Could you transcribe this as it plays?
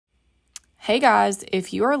Hey guys,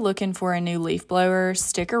 if you are looking for a new leaf blower,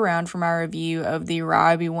 stick around for my review of the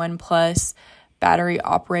Ryobi 1 Plus battery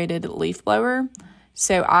operated leaf blower.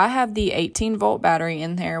 So I have the 18 volt battery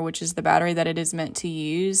in there, which is the battery that it is meant to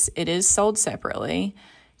use. It is sold separately.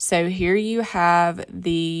 So here you have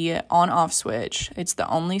the on off switch. It's the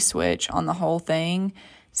only switch on the whole thing.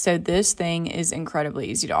 So this thing is incredibly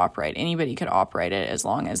easy to operate. Anybody could operate it as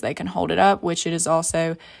long as they can hold it up, which it is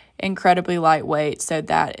also incredibly lightweight. So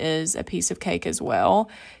that is a piece of cake as well.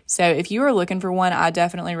 So if you are looking for one, I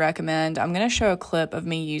definitely recommend. I'm going to show a clip of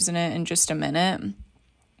me using it in just a minute.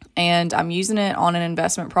 And I'm using it on an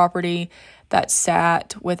investment property that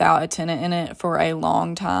sat without a tenant in it for a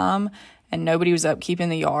long time, and nobody was upkeeping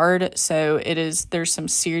the yard. So there's some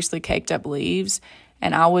seriously caked up leaves.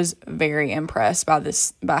 And I was very impressed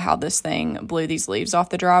by how this thing blew these leaves off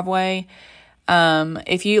the driveway.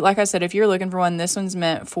 If you're looking for one, this one's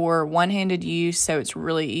meant for one-handed use, so it's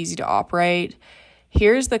really easy to operate.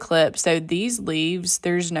 Here's the clip. So these leaves,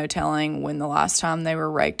 there's no telling when the last time they were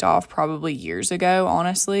raked off, probably years ago,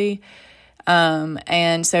 honestly.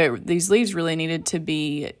 And so these leaves really needed to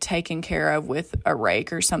be taken care of with a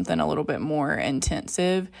rake or something a little bit more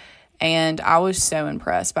intensive. And I was so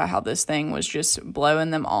impressed by how this thing was just blowing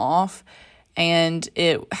them off. And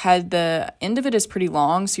the end of it is pretty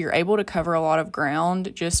long, so you're able to cover a lot of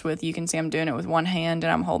ground you can see I'm doing it with one hand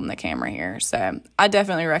and I'm holding the camera here. So I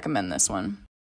definitely recommend this one.